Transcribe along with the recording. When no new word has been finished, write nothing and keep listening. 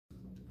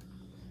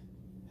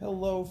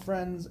Hello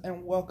friends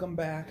and welcome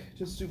back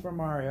to Super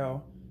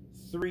Mario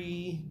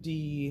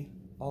 3D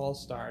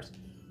All-Stars.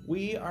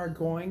 We are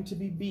going to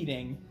be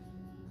beating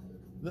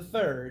the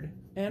third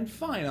and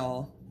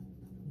final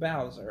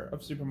Bowser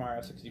of Super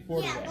Mario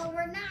 64 Yeah, today. but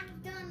we're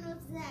not done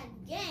with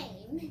that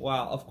game.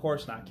 Well, of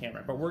course not,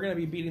 Cameron, but we're going to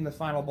be beating the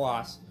final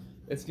boss.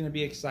 It's going to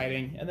be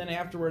exciting, and then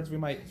afterwards we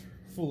might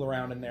fool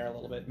around in there a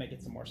little bit, make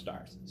it some more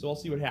stars. So we'll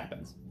see what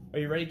happens. Are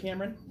you ready,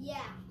 Cameron?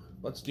 Yeah.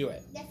 Let's do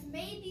it. That's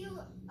maybe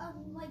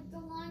like the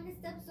longest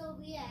episode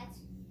yet,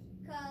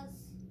 cause.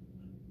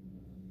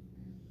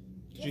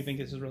 Do you think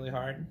this is really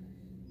hard?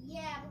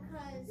 Yeah,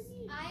 because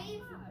I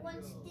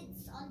once did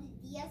this on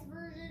the DS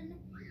version,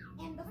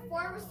 and the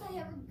farthest I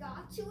ever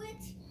got to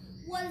it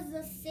was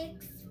the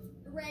 6th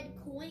red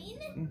coin.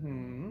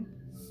 Mm-hmm.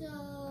 So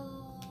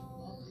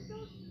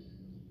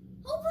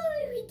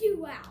hopefully we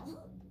do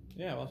well.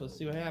 Yeah, well, let's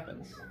see what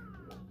happens.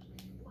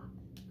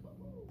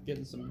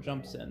 Getting some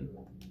jumps in.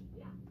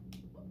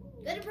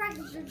 Good to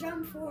practice your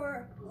jump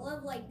for a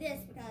level like this,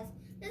 because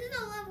this is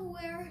a level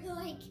where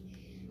like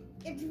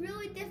it's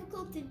really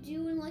difficult to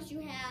do unless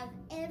you have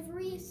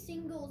every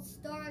single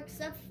star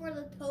except for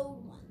the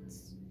Toad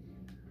ones.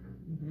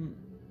 Mm-hmm.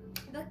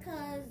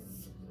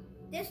 Because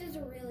this is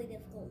a really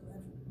difficult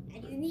level,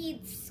 and you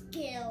need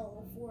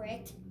skill for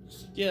it.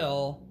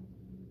 Skill?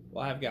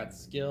 Well, I've got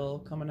skill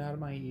coming out of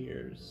my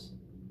ears.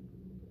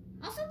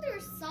 Also,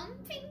 there's some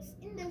things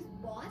in this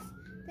boss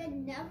that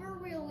never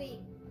really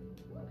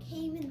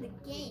came in the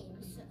game.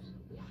 So,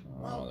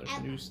 Oh,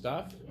 there's new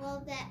stuff?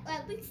 well, that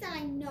at least that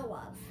I know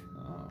of.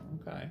 Oh,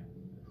 okay.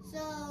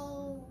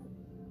 So,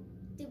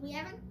 did we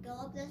ever go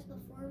up this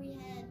before we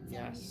had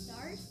 70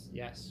 stars?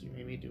 Yes, you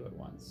made me do it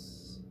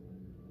once.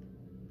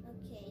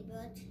 Okay,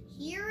 but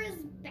here is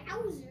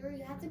Bowser.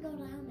 You have to go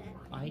down that.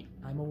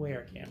 I'm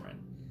aware, Cameron.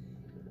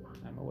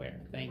 I'm aware.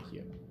 Thank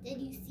you.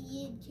 Did you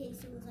see it in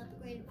case it was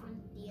upgraded from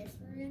the DS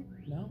version?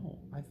 No,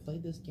 I've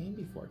played this game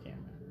before,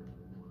 Cameron.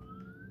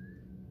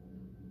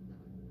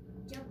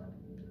 Jump.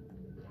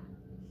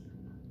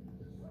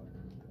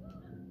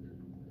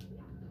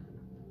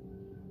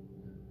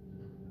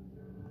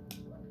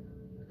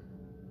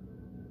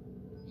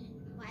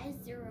 Why is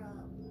there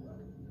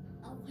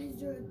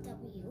a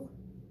W?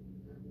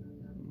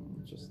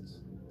 Just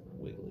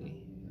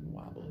wiggly and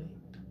wobbly.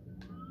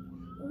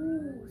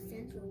 Ooh,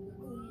 central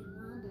wiggly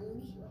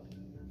and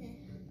wobbly.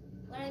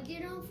 When I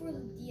did on for the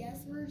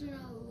DS version,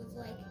 I was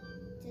like,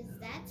 does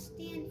that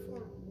stand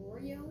for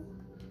Wario?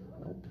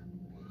 Nope.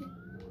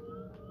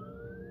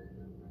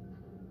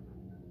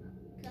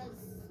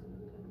 Because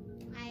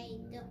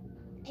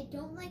I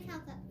don't like how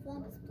that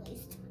form is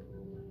placed.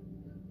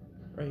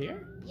 Right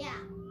here? Yeah,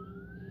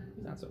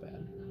 He's not so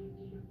bad.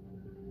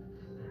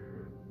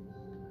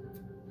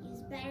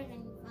 he's better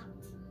than you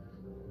thought.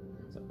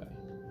 It's okay.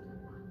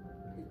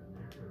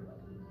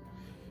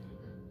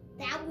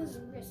 That was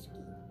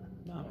risky.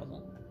 No, it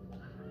wasn't.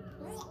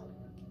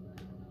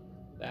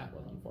 That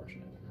was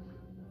unfortunate.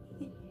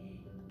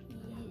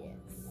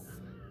 Yes.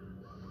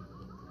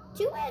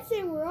 2 minutes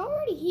and we're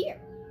already here.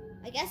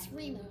 I guess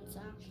 3 minutes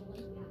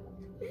actually.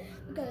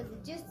 Because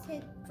it just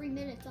hit 3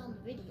 minutes on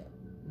the video.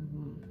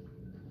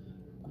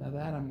 Now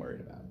that I'm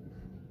worried about.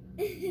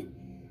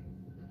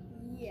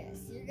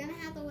 Yes, you're gonna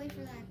have to wait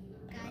for that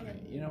guy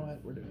to. You know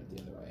what? We're doing it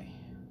the other way.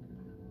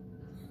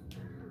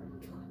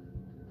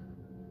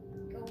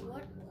 Go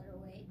what other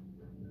way?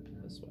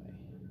 This way.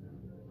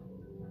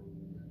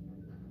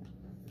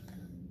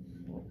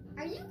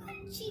 Are you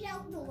gonna cheat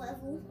out the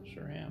level?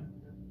 Sure am.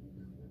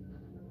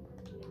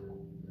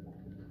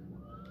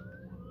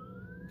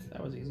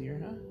 That was easier,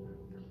 huh?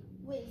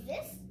 Wait,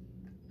 this?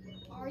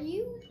 Are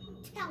you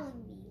telling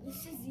me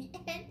this is the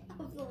end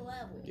of the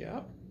level?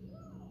 Yep.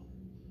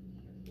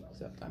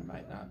 Except I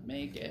might not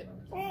make it.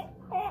 Oh,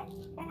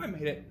 I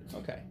made it.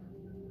 Okay.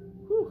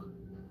 Whew.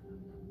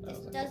 That This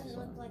was a doesn't close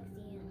look one. like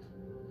the end.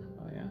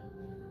 Oh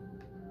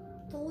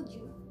yeah? Told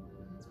you.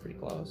 It's pretty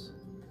close.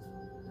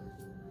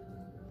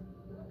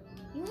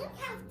 You only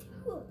have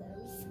 2 of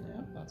those.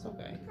 Yeah, that's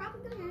okay.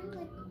 Probably gonna end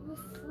like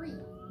with 3.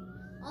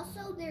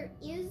 Also, there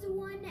is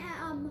one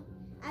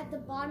at the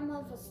bottom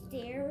of the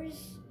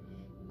stairs,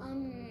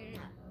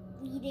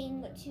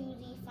 leading to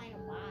the final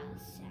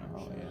boss. Oh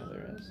Actually. yeah,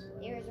 there is.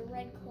 There's a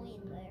red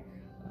coin there.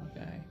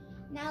 Okay.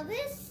 Now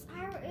this,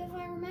 if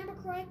I remember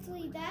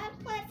correctly, that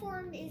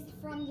platform is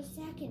from the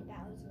 2nd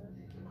Bowser,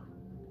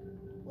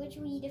 which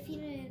we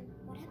defeated in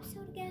what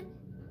episode again?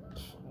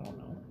 I don't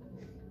know.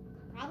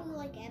 Probably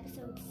like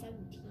episode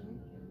 17.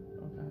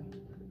 Okay.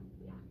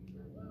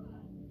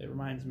 It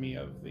reminds me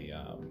of the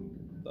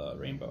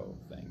rainbow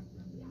thing.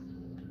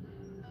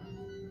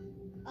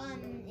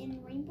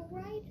 In Rainbow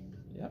Ride?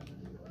 Yep.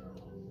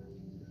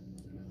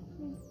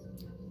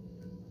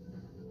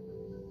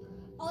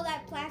 Oh,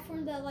 that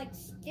platform that like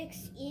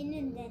sticks in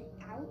and then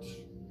out.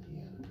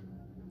 Yeah.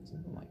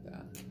 Something like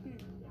that.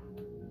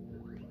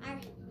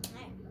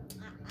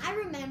 I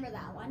remember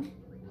that one.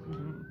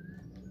 Mm-hmm.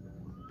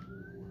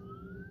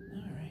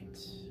 All right.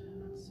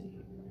 Let's see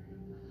here.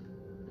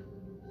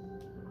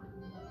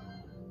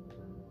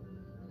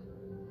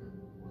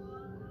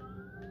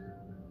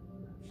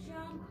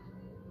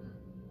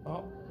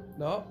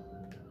 No.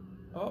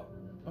 Oh,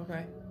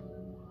 okay.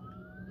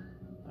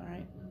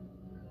 Alright.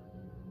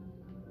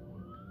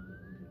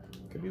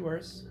 Could be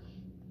worse.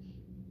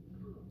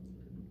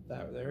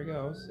 There it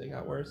goes. It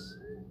got worse.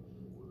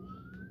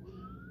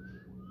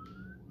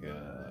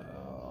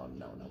 Oh,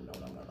 no.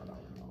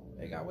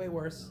 It got way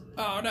worse.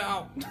 Oh,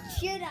 no.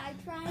 Should I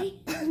try?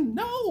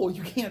 No,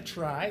 you can't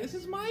try. This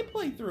is my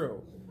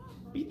playthrough.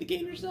 Beat the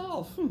game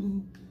yourself.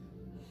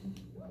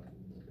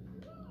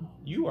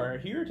 You are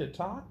here to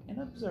talk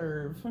and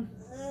observe.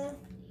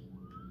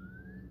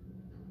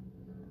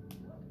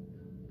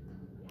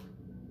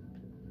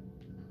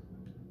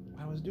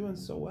 I was doing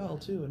so well,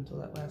 too, until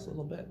that last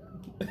little bit.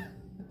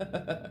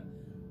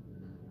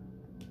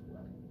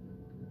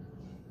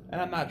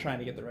 And I'm not trying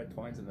to get the red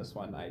coins in this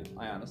one. I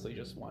honestly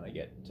just want to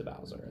get to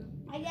Bowser.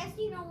 I guess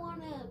you don't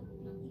want to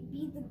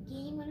beat the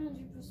game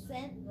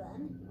 100%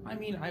 then. I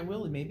mean, I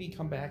will maybe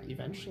come back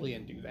eventually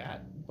and do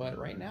that, but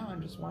right now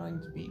I'm just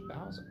wanting to beat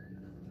Bowser.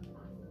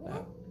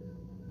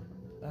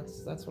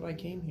 That's what I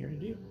came here to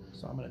do,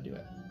 so I'm going to do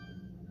it.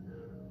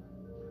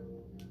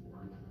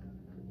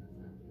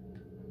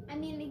 I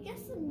mean, I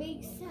guess it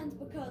makes sense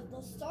because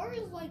the star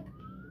is like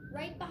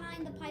right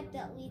behind the pipe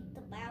that leads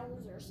to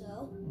Bowser,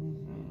 so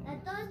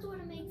that does sort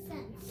of make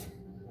sense.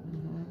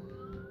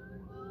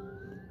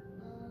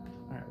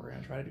 Alright, we're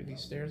going to try to do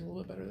these stairs a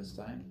little bit better this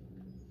time.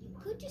 You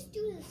could just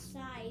do the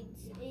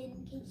sides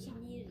in case you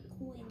needed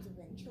coins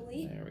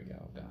eventually. There we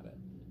go, got it.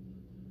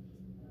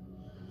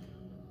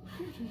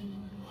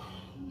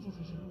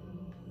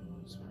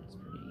 This part's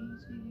pretty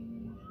easy.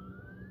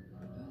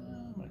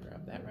 I'm going to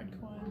grab that red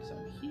coin because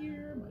I'm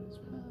here, might as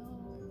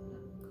well.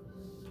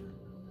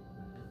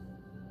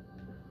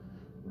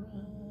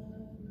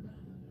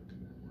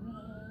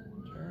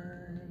 Run,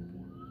 turn,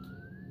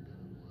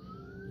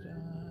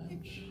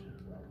 dodge.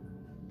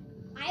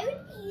 I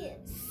would be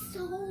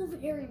so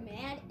very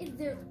mad if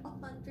there's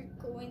 100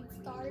 coin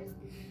stars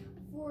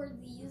for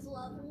these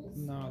levels.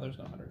 No, there's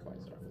no 100 coin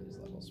star for these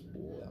levels.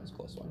 Ooh, that was a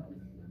close one.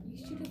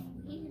 You should have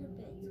waited a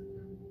bit.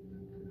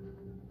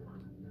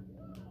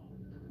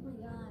 Oh my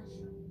gosh.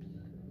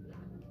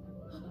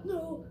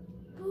 No!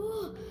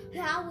 Oh,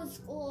 that was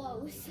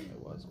close. It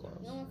was close.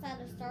 We almost had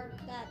to start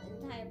that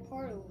entire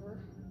part over.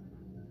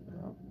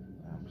 Well,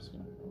 I'm just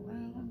going to go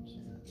around.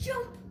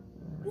 Jump!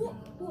 Whoa,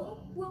 whoa,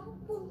 whoa,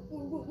 whoa, whoa,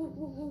 whoa,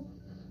 whoa, whoa.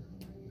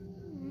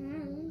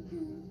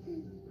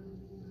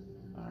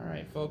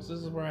 Alright, folks, this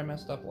is where I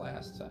messed up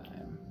last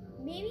time.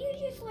 Maybe you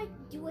just like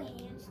do a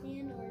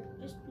handstand or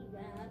just do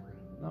that.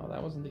 No,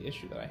 that wasn't the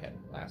issue that I had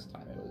last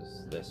time. It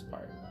was this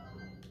part.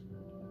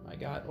 I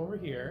got over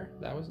here.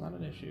 That was not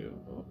an issue.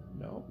 Oh,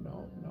 no.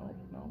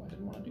 I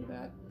didn't want to do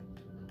that.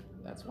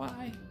 That's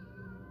why.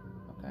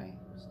 Okay,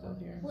 still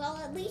here. Well,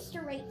 at least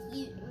you're right.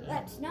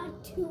 That's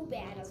not too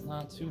bad It's of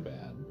not too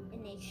bad.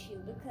 an issue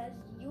because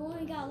you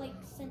only got like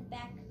sent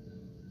back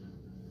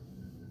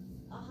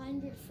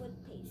 100 foot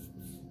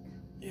pastes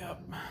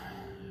Yep.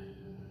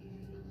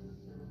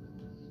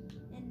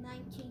 and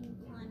 19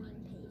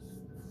 climbing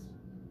pastes.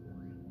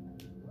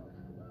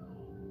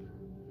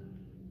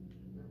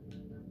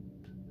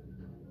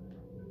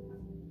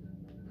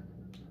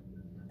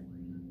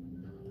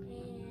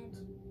 And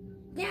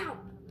now!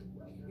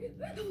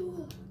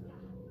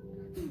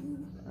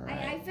 Alright.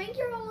 I think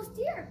you're almost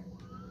here.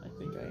 I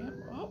think I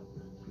am. Oh,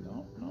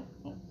 no.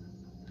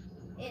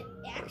 It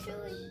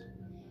actually,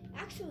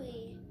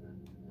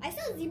 I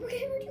saw Zebra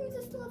Gamer 2 is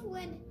this level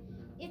and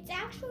it's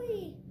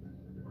actually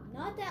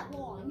not that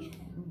long.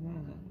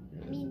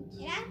 I mean,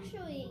 it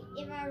actually,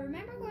 if I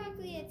remember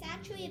correctly, it's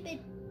actually a bit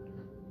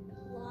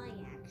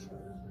long actually.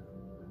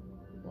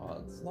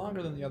 Well, it's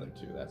longer than the other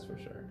two, that's for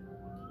sure.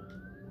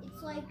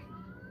 It's like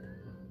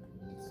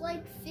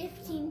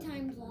 15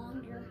 times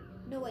longer.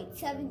 No, wait,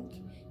 7.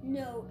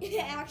 No,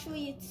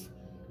 actually,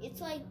 it's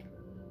like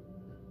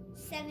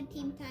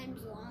 17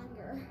 times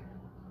longer.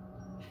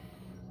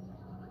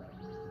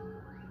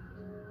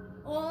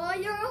 Oh,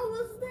 you're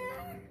almost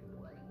there.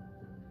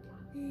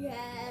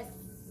 Yes.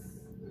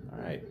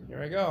 Alright,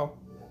 here I go.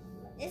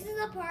 This is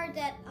a part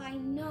that I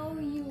know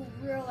you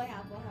really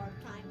have a hard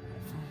time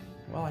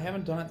with. Well, I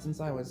haven't done it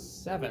since I was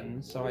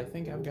 7, so I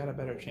think I've got a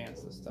better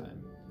chance this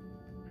time.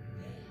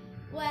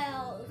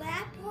 Well,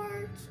 that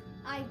part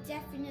I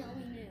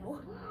definitely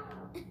knew.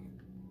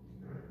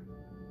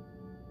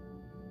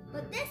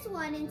 But this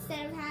one,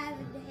 instead of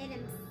having to hit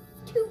him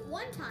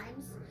one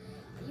times,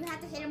 you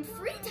have to hit him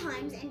 3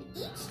 times, and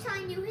each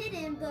time you hit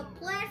him, the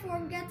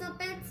platform gets a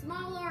bit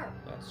smaller.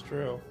 That's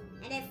true.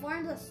 And it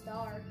forms a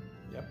star.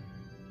 Yep.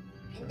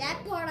 And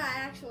that part I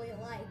actually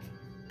like.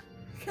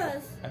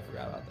 Because I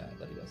forgot about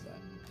that he does that.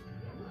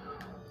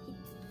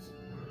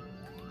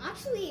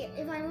 actually,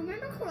 if I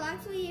remember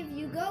correctly, if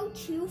you go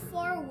too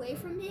far away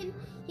from him,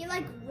 he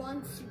like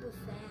runs super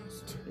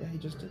fast. Yeah, he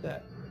just did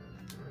that.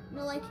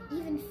 No, like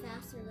even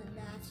faster than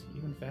that.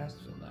 Even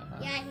faster than that, huh?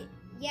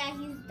 Yeah,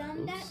 he's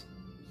done that. Oops.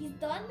 He's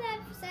done that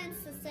since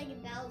the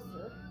second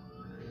Bowser.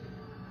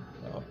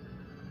 Oh.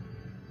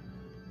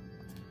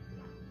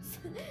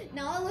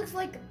 Now it looks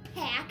like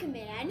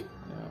Pac-Man. Yeah.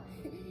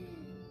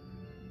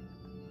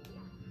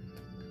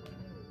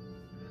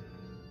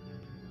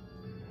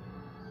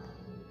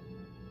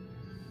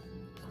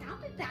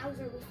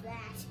 Bowser with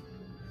that.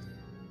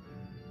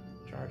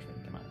 Charge me,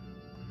 come on.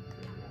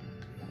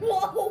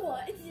 Whoa!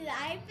 I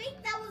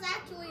think that was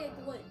actually a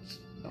glitch.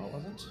 No, it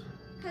wasn't.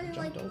 Cause I it, jumped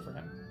like, over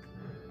him.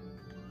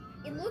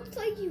 it looked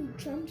like you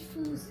jumped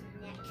through his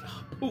neck.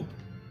 Poop.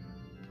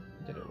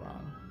 I did it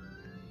wrong.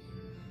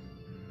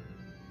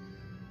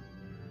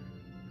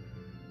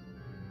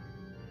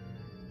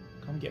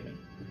 Come get me.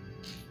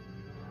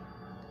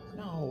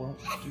 No,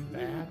 don't do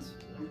that.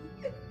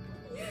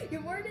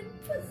 You weren't in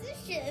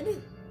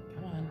position.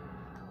 Come on.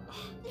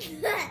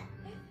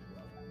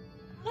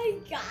 My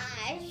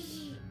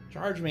gosh.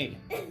 Charge me.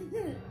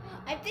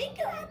 I think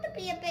you have to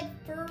be a bit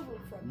further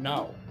from him.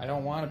 No, I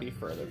don't want to be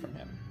further from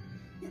him.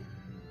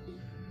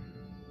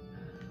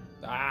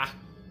 Ah!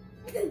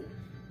 Well,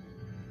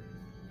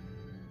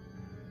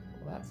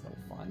 that's no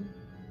fun.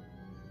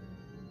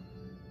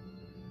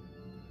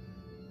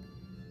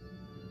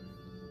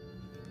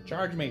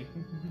 Charge me.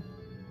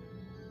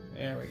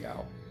 There we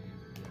go.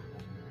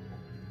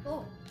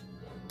 Oh.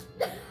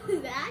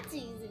 That's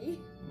easy.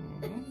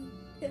 Mhm.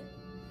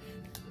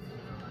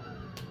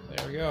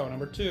 There we go,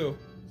 number 2.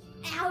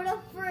 Out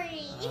of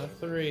 3.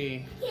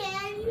 3.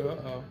 Can you?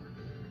 Uh-oh.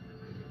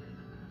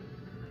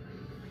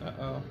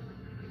 Uh-oh.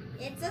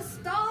 It's a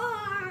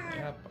star.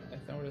 Yep, I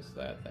noticed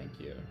that, thank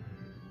you.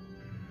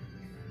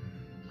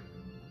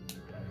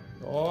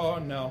 Oh,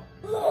 no.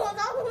 Oh,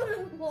 that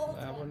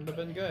That wouldn't have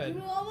been good.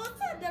 You almost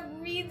had to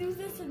redo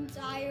this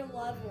entire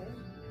level.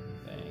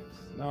 Thanks.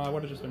 No, I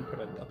would have just been put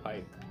in a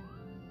pipe.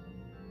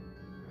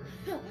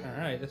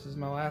 Alright, this is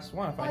my last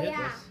one if I hit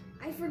this.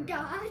 I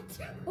forgot.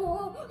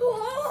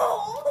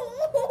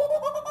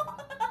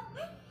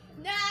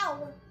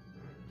 Now,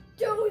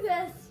 do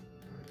this.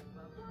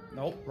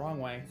 Nope, wrong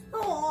way.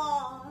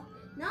 Oh,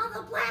 now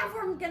the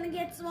platform's gonna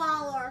get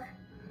smaller.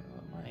 Oh,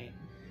 it might.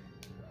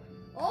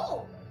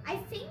 Oh, I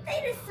think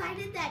they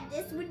decided that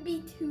this would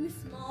be too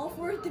small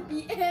for it to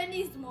be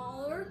any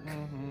smaller.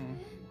 Mm-hmm.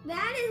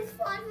 That is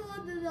fun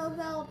for the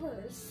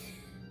developers.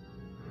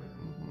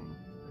 Mm-hmm.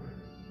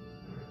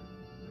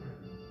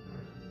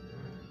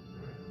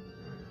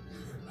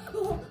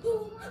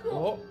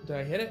 Oh, did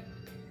I hit it?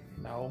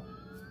 No.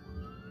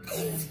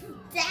 He's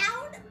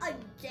down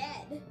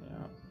again.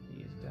 Yeah,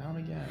 he's down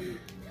again.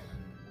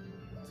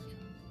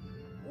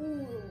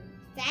 Ooh,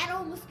 that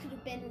almost could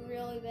have been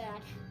really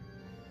bad.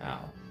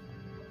 How?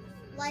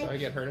 Like, Do I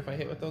get hurt if I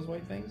hit with those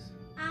white things?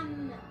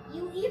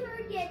 you either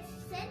get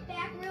sent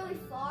back really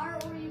far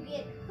or you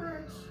get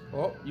hurt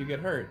Oh, you get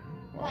hurt.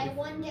 Well, by we,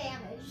 1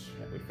 damage.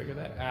 we figured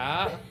that.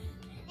 Ah.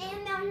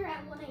 And now you're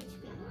at 1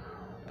 HP.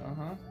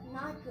 Uh-huh.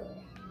 Not good.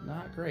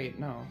 Not great,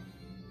 no.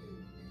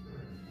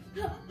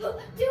 Do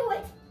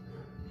it!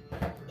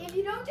 If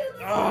you don't do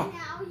this Ugh.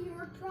 now,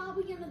 you're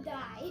probably gonna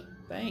die.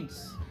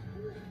 Thanks.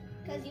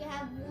 Because you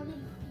have 1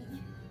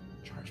 HP.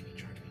 Charge me,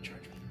 charge me,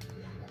 charge me.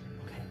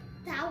 Okay.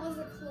 That was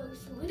a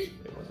close one.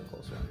 It was a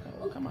close one.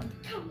 Oh, come on.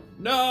 Come on.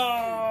 No!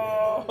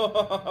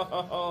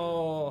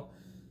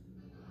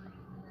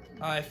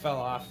 I fell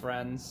off,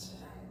 friends.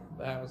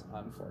 That was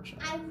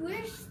unfortunate. I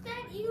wish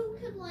that you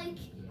could, like,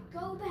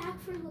 go back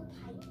for the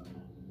pipe.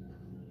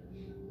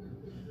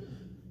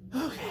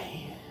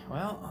 Okay.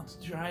 Well, let's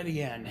try it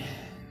again.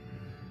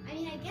 I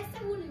mean, I guess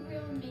that wouldn't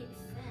really make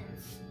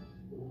sense.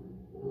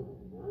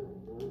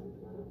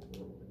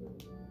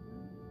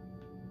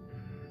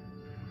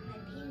 My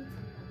pants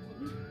are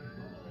button.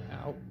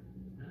 Ow.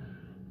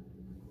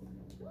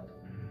 Oh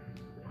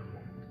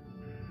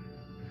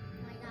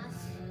my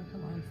gosh.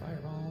 Come on,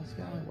 fireballs.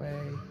 Get out of my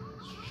way.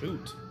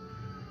 Shoot.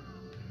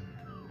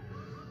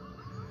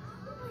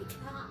 Oh my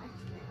gosh.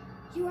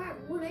 You are at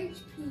 1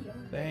 HP.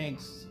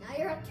 Thanks. Now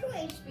you're at 2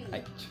 HP.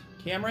 Hi.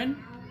 Cameron,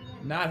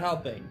 not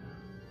helping.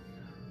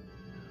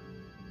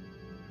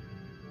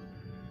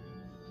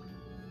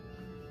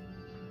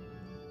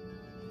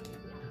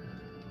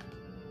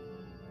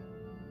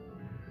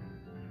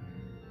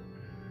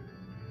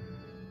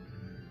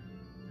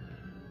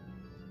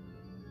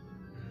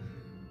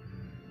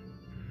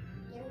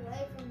 Get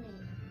away from me.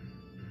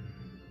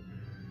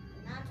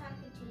 I'm not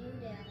talking to you,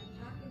 Dad. I'm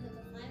talking to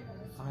the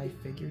fireballs. I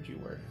figured you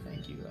were.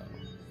 Thank you, though,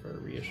 for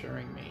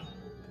reassuring me.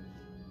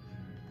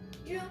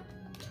 Jump.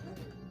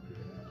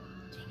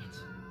 Dang it.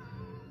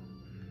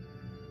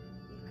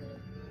 You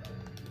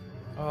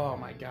could've- Oh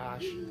my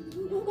gosh. You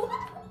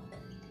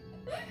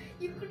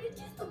could have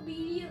just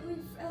immediately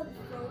thrown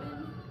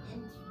him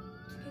and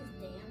took his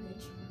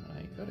damage. I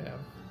could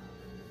have.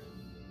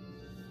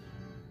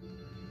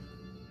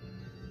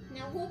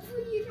 Now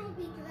hopefully you don't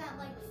make that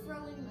like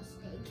throwing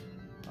mistake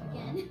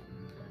again.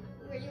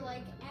 Where you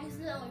like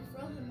accidentally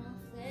throw him off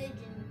the edge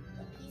and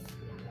the piece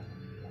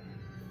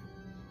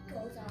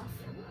goes off.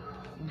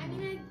 I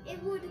mean,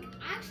 it would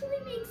actually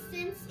make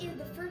sense if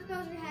the first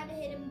Bowser had to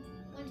hit him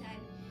 1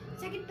 time,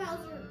 second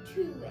Bowser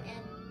 2,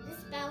 and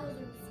this Bowser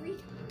 3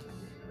 times.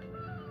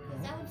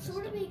 Because that would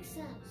sort of make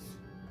sense.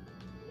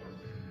 Oh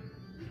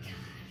my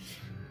gosh.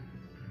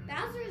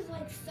 Bowser is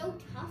like so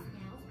tough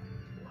now.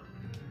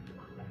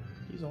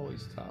 He's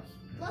always tough.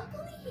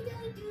 Luckily, he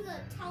doesn't do the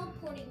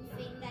teleporting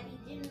thing that he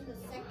did in the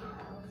second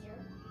Bowser.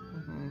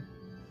 Mm-hmm.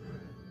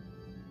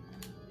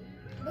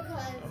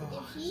 Because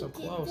Oh, if he so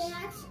did close.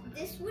 that,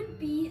 this would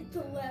be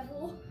the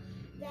level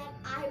that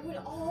I would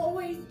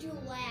always do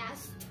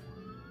last.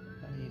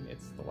 I mean,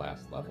 it's the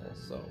last level,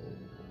 so...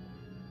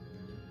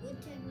 Would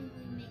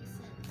technically make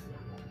sense.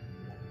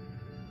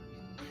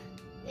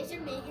 They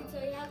should make it so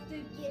you have to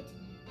get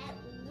at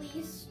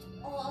least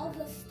all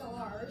the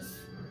stars.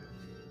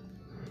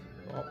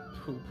 Oh,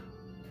 poop.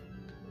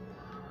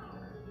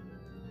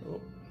 Oh,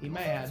 he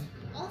mad.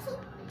 Also,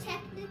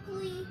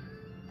 technically,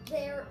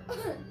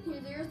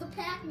 there's the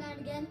Pac-Man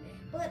again,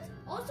 but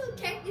also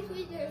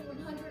technically there's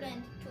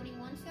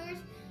 121 stars,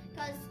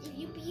 because if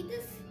you beat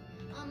this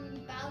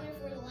Bowser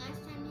for the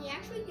last time, he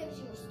actually gives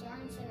you a star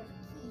instead of a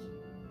key.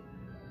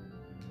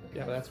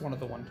 Yeah, but that's one of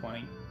the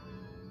 120.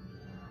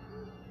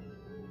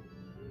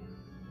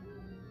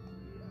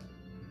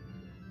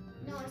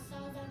 No, I saw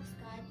that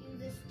Scott do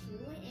this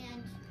too,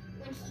 and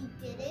when he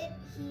did it,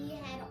 he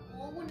had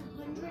all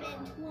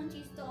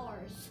 120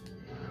 stars.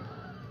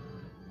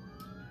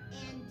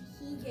 And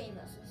he gave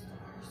us a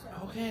star,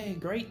 so... Okay,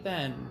 great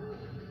then.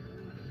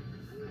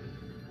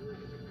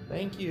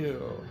 Thank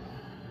you.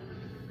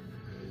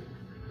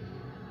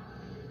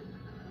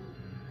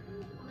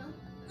 No?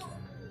 No.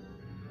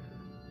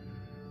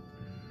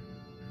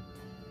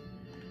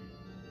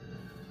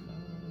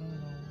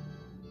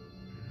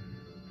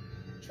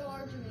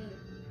 Charge me.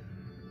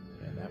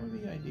 Yeah, that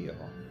would be ideal.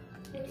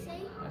 What do you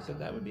say? I said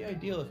that would be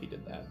ideal if he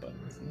did that, but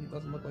he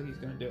doesn't look like he's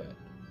gonna do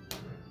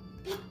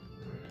it.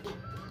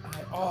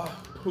 Oh,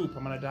 poop,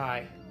 I'm gonna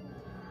die.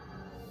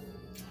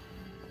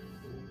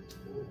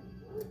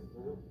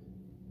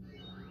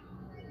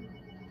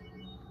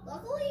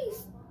 Luckily, you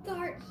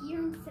start here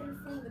instead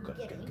of from the Good,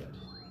 beginning. good, good.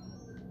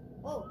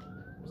 Oh,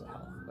 There's a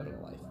health, a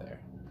little life there.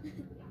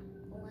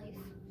 life.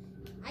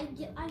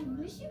 I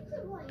wish you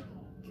could like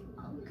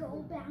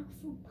go back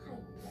through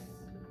pipes.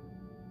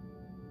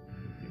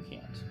 You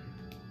can't.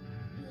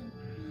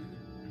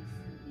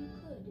 You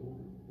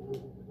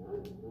could.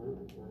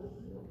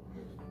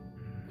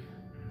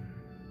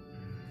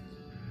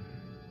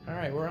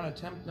 Alright, we're on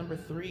attempt number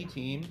 3,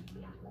 team.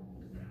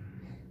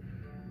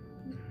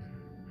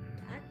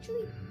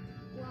 Actually,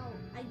 well,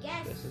 I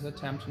guess. This is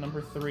attempt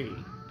number 3.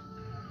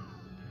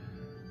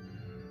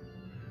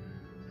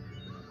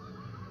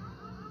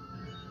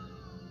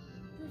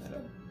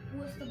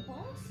 With the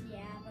boss, yeah,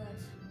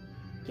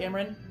 but.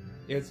 Cameron,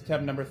 it's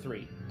attempt number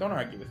 3. Don't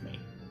argue with me.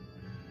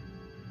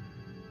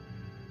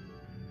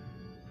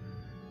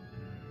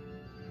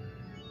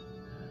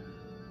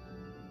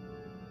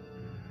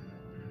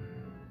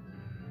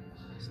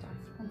 Stop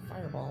throwing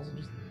fireballs and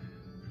just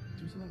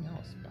do something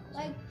else, Bowser.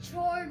 Like,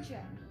 charge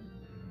at me.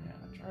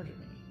 Yeah, charge at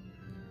me.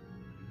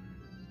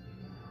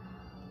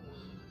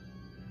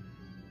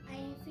 I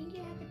think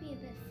you have to be a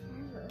bit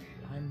further.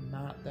 I'm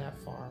not that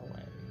far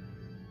away.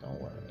 Don't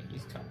worry,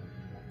 he's coming.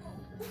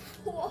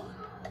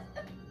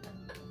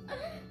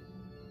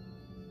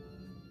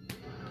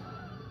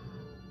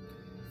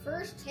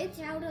 First hit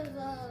out of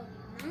the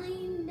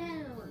 9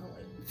 down. Oh,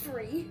 wait,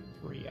 3.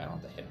 3, I don't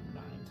have to hit him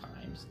 9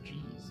 times.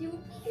 Jeez. You'll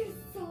be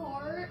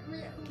sorry.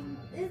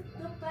 The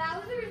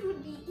Bowsers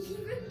would be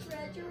even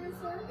treacherous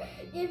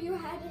if you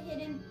had to hit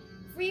him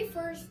 3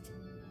 first,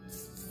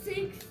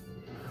 6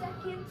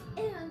 second,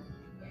 and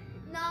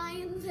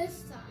 9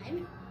 this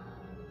time.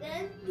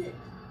 Then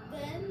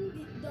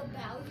the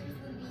Bowsers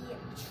would be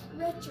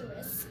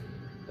treacherous.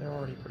 They're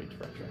already pretty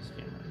treacherous,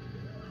 Cameron.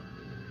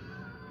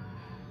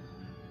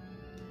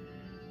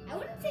 I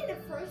wouldn't say the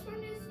first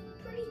one is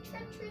pretty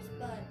treacherous,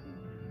 but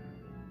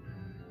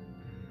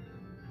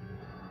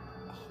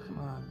Oh, come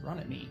on, run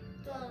at me.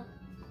 the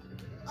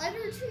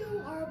other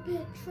 2 are a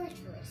bit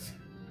treacherous.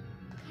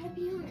 Gotta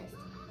be honest.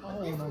 But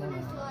Oh, this no, one no,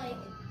 is no. like,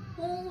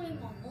 holy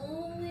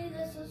moly,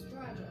 this is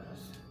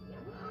treacherous.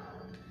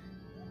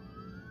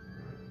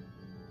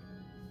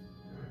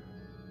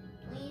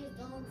 Please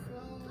don't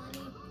throw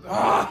any.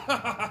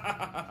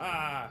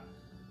 Ah!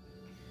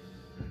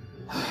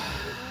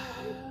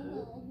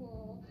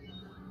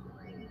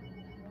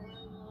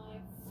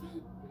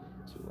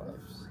 Two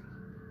lives.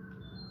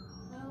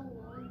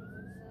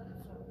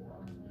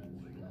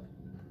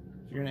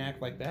 If you're gonna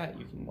act like that,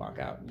 you can walk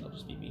out and it'll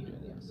just be me doing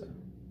the episode.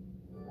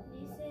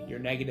 Your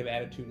negative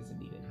attitude isn't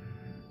needed.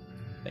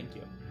 Thank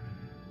you.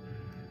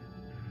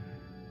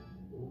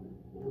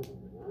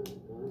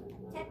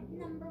 Step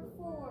number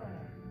 4.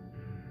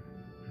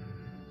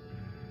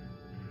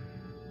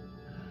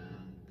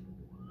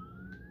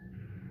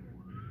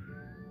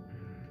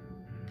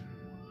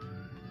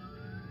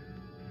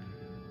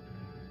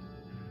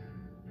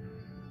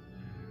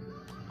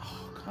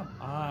 Oh, come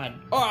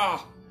on.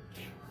 Oh!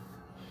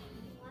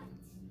 What?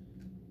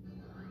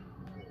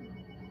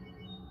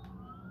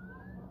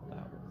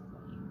 That was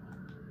lame.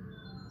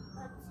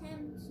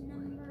 Attempt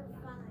number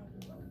 5.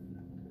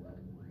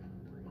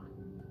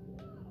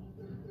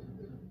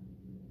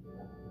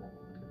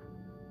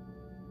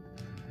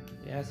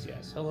 Yes,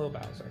 yes. Hello,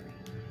 Bowser.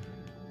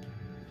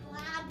 Blah,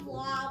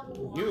 blah,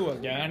 blah. You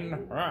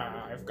again?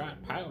 Ah, I've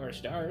got power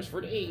stars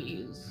for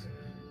days.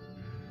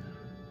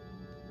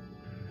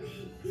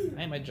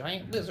 I'm a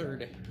giant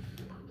lizard.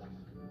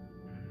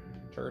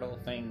 turtle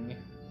thing.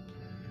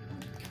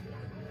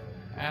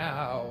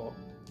 Ow.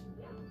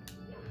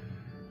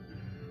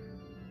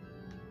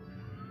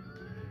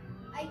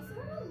 I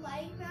sort of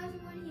like Bowser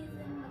when he's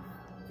in the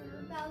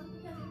third Bowser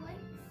because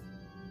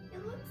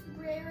it looks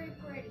very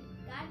pretty.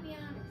 Gotta be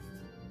honest.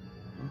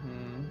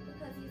 Mm-hmm.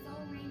 Because he's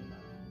all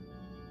rainbow.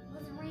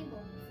 Wasn't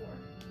rainbow before.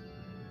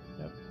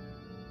 Yep.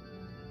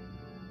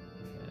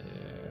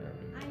 There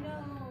we go. I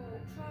know.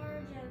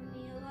 Charge at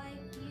me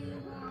like you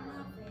are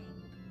nothing.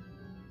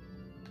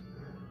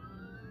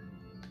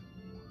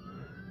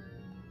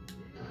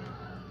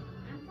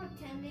 I'm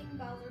pretending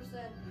Bowser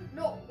said,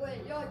 "No way,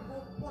 I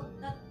won't want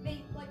that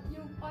face like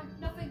you are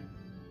nothing."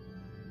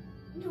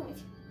 No,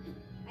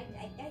 I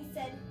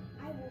said,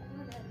 "I will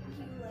run at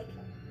you like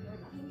you're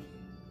nothing."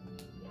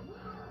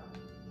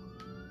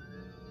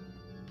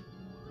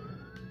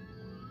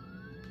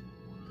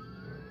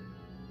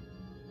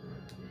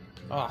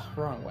 Oh,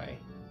 wrong way.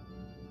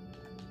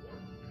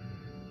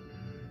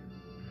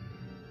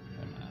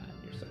 Come on,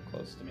 you're so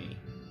close to me.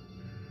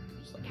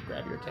 Just let me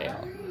grab your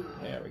tail.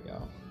 There we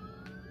go.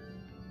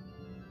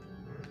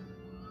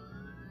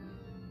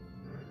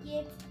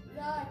 Get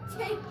the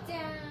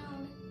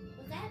takedown.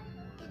 Was that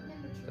hit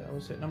number 2? That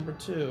was hit number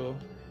 2.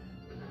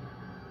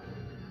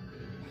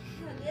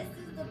 This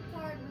is the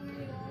part where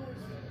you always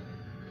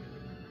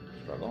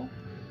Struggle.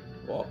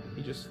 Well,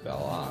 he just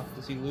fell off.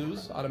 Does he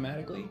lose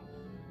automatically?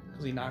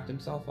 Because he knocked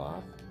himself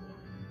off?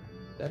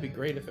 That'd be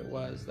great if it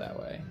was that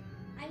way.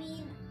 I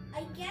mean,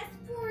 I guess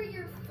for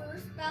your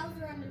first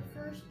Bowser on the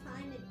first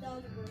time, it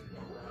does work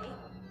that way.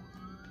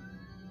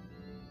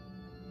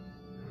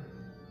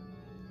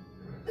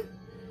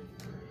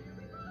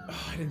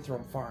 Oh, I didn't throw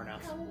him far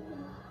enough. Oh.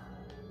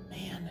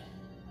 Man.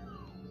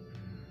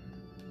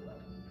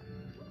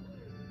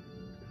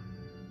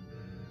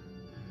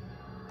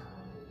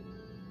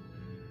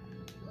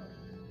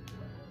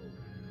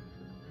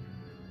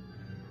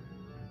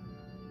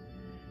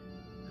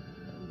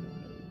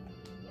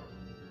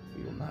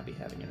 We will not be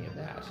having any of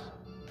that.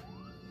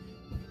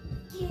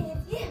 Get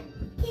him! Get him!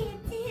 Get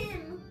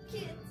him!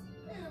 Get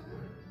him!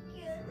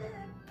 Get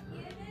him!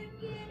 Get him!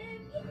 Get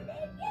him! Get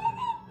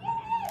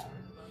him!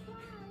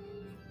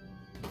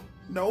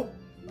 Nope.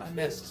 I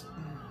missed.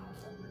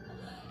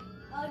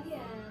 Again.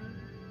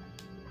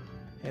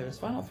 Hey, this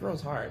final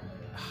throw's hard.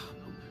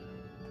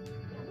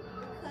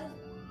 Because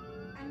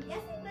I'm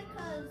guessing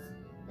because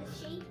the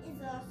shape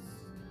is a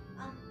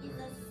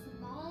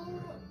small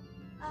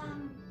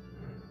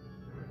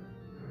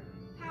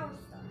power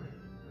star.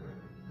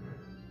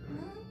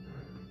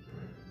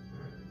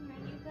 Are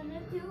you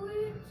gonna do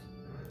it?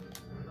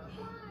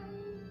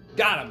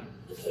 Got him!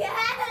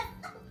 Yes!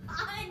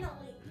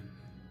 Finally!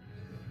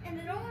 And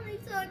it only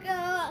took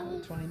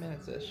 20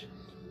 minutes-ish.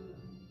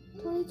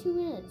 22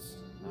 minutes.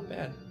 Not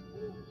bad.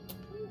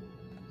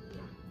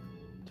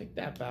 Take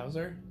that,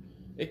 Bowser.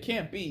 It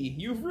can't be.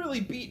 You've really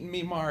beaten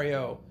me,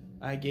 Mario.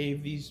 I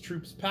gave these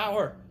troops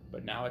power,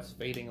 but now it's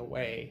fading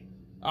away.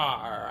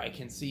 I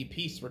can see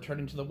peace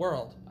returning to the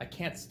world. I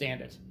can't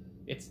stand it.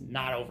 It's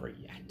not over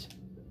yet.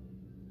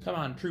 Come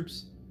on,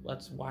 troops.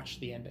 Let's watch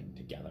the ending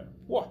together.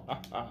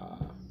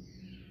 Wahaha.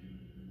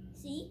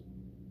 See?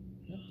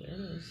 Yep, there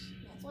it is.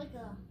 That's like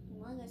a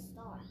humongous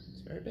star.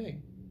 It's very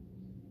big.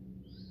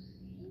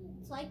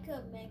 It's like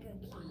a mega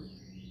key.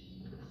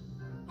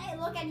 Hey,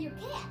 look at your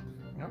cap.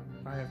 Yep,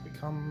 I have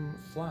become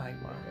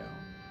Flying Mario.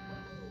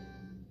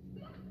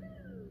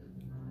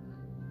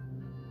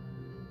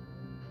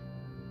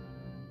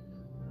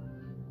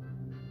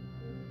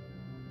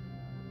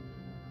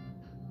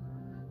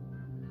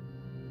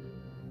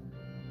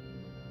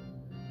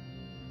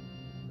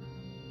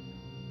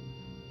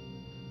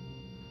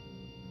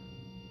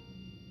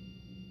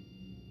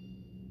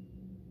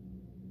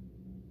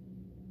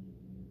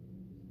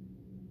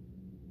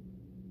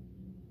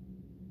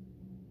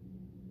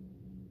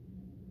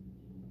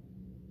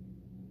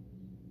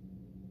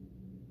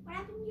 What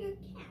happened to your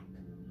cap?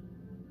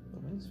 The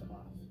wings fell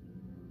off.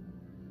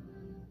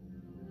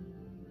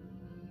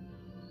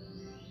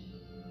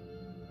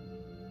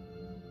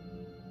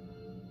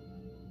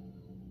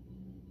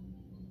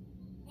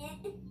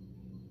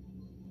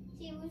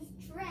 She was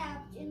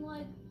trapped in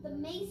like the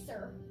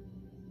macer.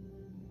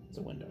 It's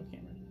a window,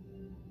 Cameron.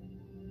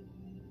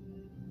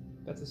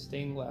 That's a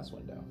stained glass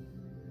window.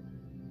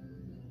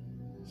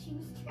 She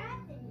was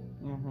trapped in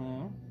it.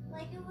 Mm-hmm.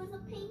 Like it was a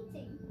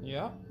painting.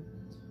 Yep.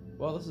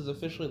 Well, this is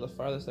officially the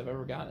farthest I've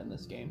ever gotten in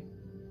this game.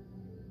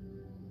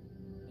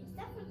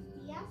 Except for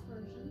the DS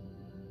version.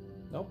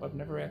 Nope, I've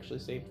never actually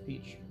saved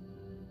Peach.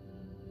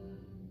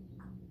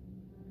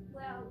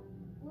 Well,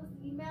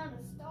 with the amount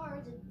of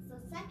stars, it's the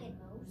second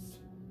most.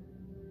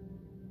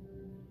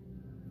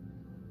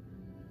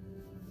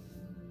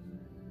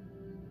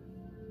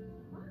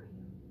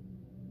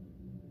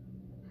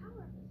 The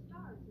power of the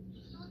stars is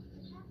destroyed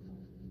the castle.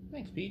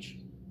 Thanks, Peach.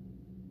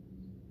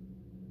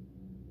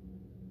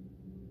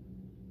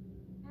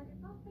 And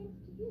it's all thanks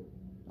to you.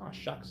 Aw,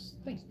 shucks.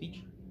 Thanks,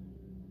 Peach.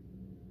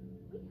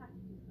 We have to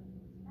do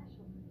something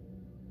special.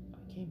 I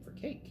came for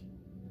cake.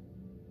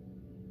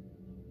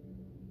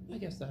 I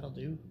guess that'll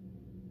do.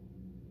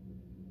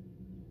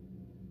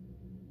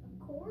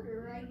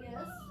 quarter, I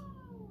guess.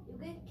 You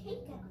get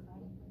cake at the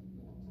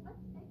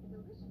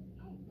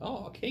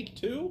Oh, a cake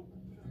too?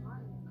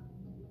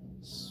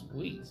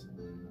 Sweet.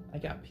 I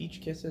got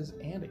peach kisses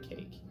and a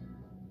cake.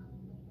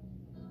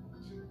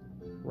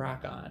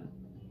 Rock on.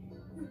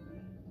 You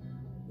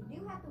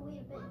do have to wait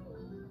a bit.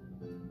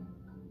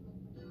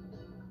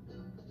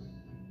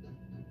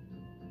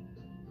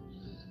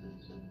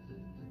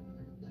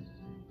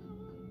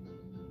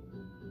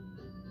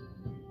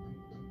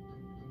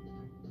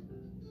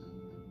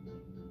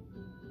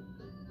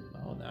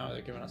 Oh, now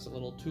they're giving us a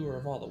little tour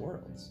of all the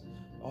worlds.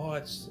 Oh,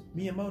 it's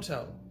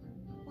Miyamoto.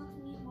 What's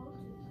Miyamoto?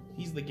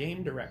 He's the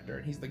game director,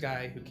 and he's the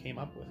guy who came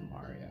up with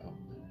Mario.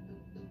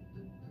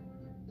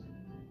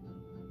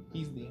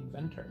 He's the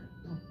inventor.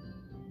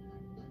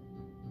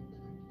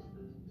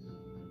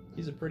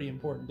 He's a pretty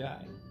important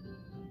guy.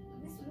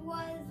 This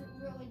was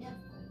really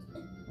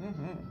difficult.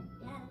 Mm-hmm.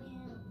 Yeah.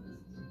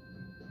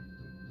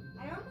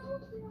 I don't know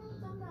if we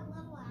have done that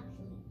level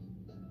actually.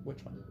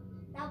 Which one?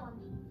 That one.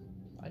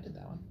 I did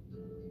that one.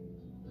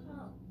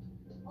 Oh.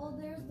 Oh,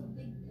 there's the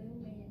big Boo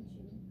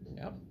Mansion.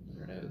 Yep,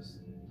 there it is.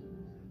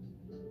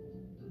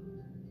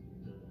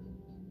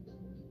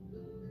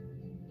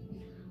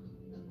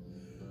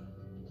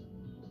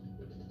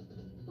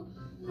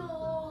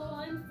 No,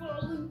 I'm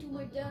falling to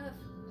my death.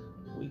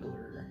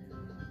 Wiggler.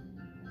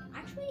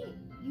 Actually,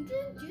 you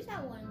didn't do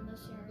that one in the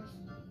series.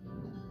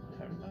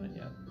 I haven't done it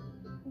yet.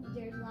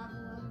 There's lava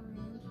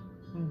around.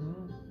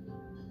 Mm-hmm.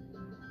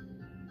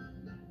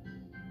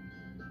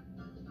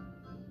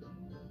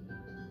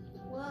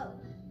 Whoa.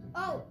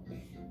 Oh.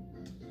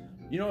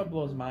 You know what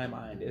blows my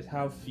mind is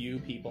how few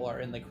people are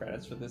in the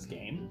credits for this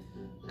game.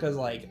 Because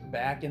like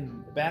back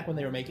when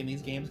they were making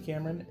these games,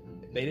 Cameron,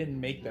 they didn't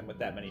make them with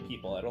that many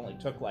people. It only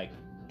took like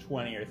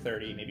 20 or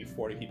 30, maybe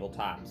 40 people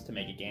tops to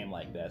make a game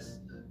like this.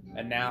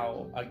 And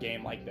now a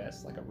game like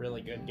this, like a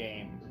really good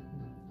game,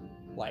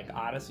 like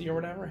Odyssey or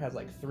whatever, has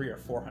like 300 or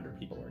 400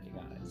 people working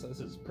on it. So this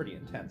is pretty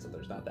intense that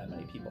there's not that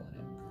many people in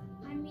it.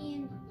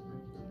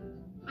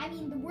 I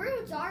mean, the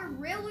worlds are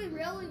really,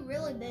 really,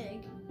 really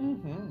big.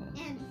 Mm-hmm.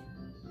 And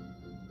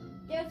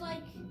there's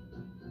like...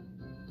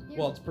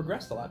 Well, it's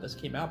progressed a lot. This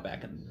came out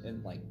back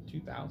in like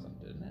 2000,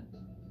 didn't it?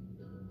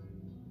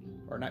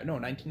 Or no,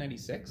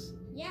 1996?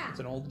 Yeah. It's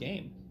an old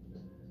game.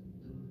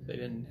 They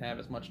didn't have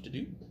as much to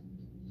do.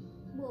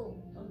 Whoa.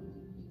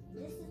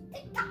 This is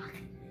TikTok.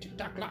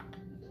 Tick-tock clock.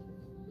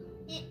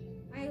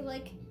 I was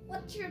like,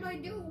 what should I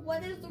do?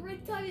 What is the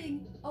right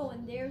timing? Oh,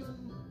 and there's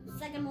the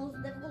second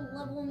most difficult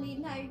level in the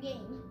entire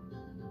game.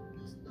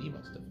 It's the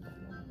most difficult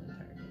one in the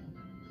entire game.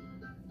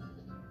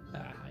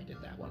 Ah, I did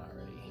that one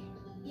already.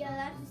 Yeah,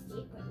 that's a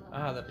secret level.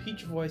 Ah, the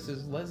Peach voice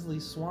is Leslie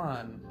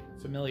Swan.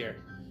 Familiar.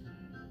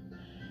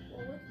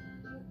 Well,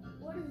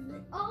 what is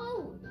it?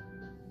 Oh!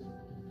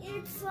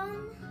 It's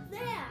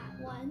that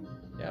one.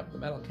 Yep, the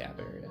metal cap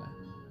area.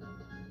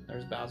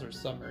 There's Bowser's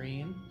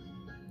submarine.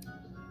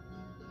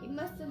 He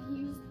must have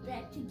used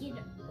that to get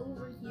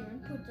over here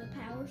and put the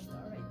power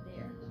star right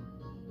there.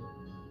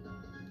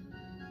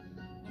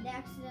 And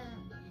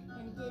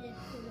didn't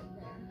put it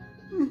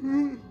there.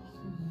 Mm-hmm.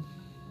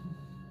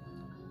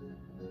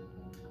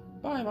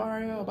 Bye,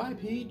 Mario. Bye,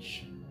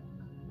 Peach.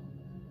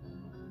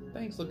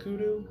 Thanks,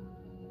 Lakutu.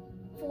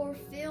 For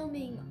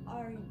filming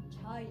our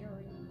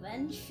entire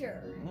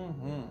adventure.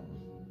 Mm-hmm.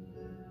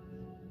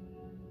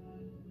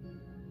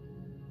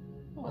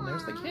 Oh, and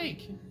there's the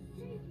cake.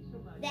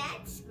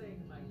 That's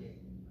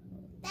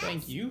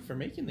Thank you for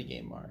making the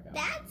game, Mario.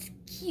 That's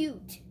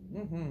cute.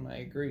 Mm-hmm, I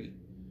agree.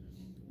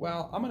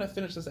 Well, I'm going to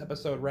finish this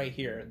episode right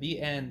here.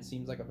 The end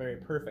seems like a very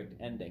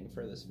perfect ending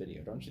for this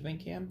video, don't you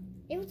think, Cam?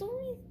 It was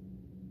that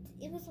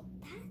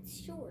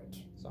short.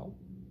 So,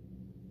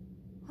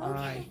 Okay.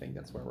 I think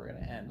that's where we're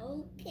going to end.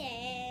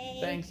 Okay.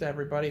 Thanks,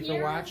 everybody,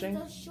 for watching.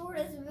 Here's the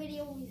shortest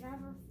video we've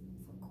ever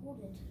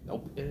recorded.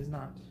 Nope, it is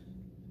not.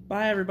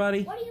 Bye,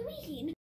 everybody. What do you mean?